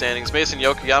Trophy standings, Mason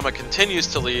Yokoyama continues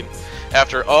to lead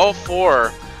after all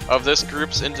 4 of this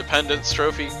group's Independence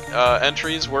Trophy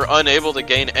entries were unable to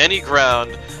gain any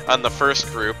ground on the first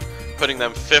group, putting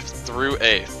them 5th through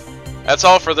 8th. That's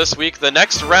all for this week. The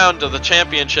next round of the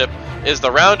championship is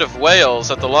the Round of Wales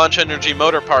at the Launch Energy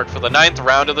Motor Park for the 9th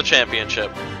round of the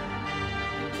championship.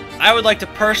 I would like to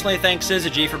personally thank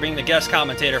Syzygy for being the guest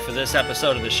commentator for this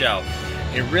episode of the show.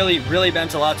 It really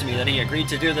meant a lot to me that he agreed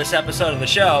to do this episode of the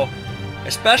show,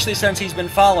 especially since he's been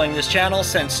following this channel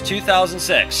since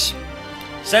 2006.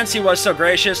 Since he was so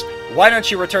gracious, why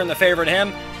don't you return the favor to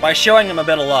him by showing him a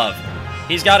bit of love?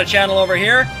 He's got a channel over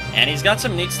here, and he's got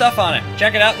some neat stuff on it.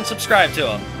 Check it out and subscribe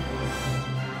to him.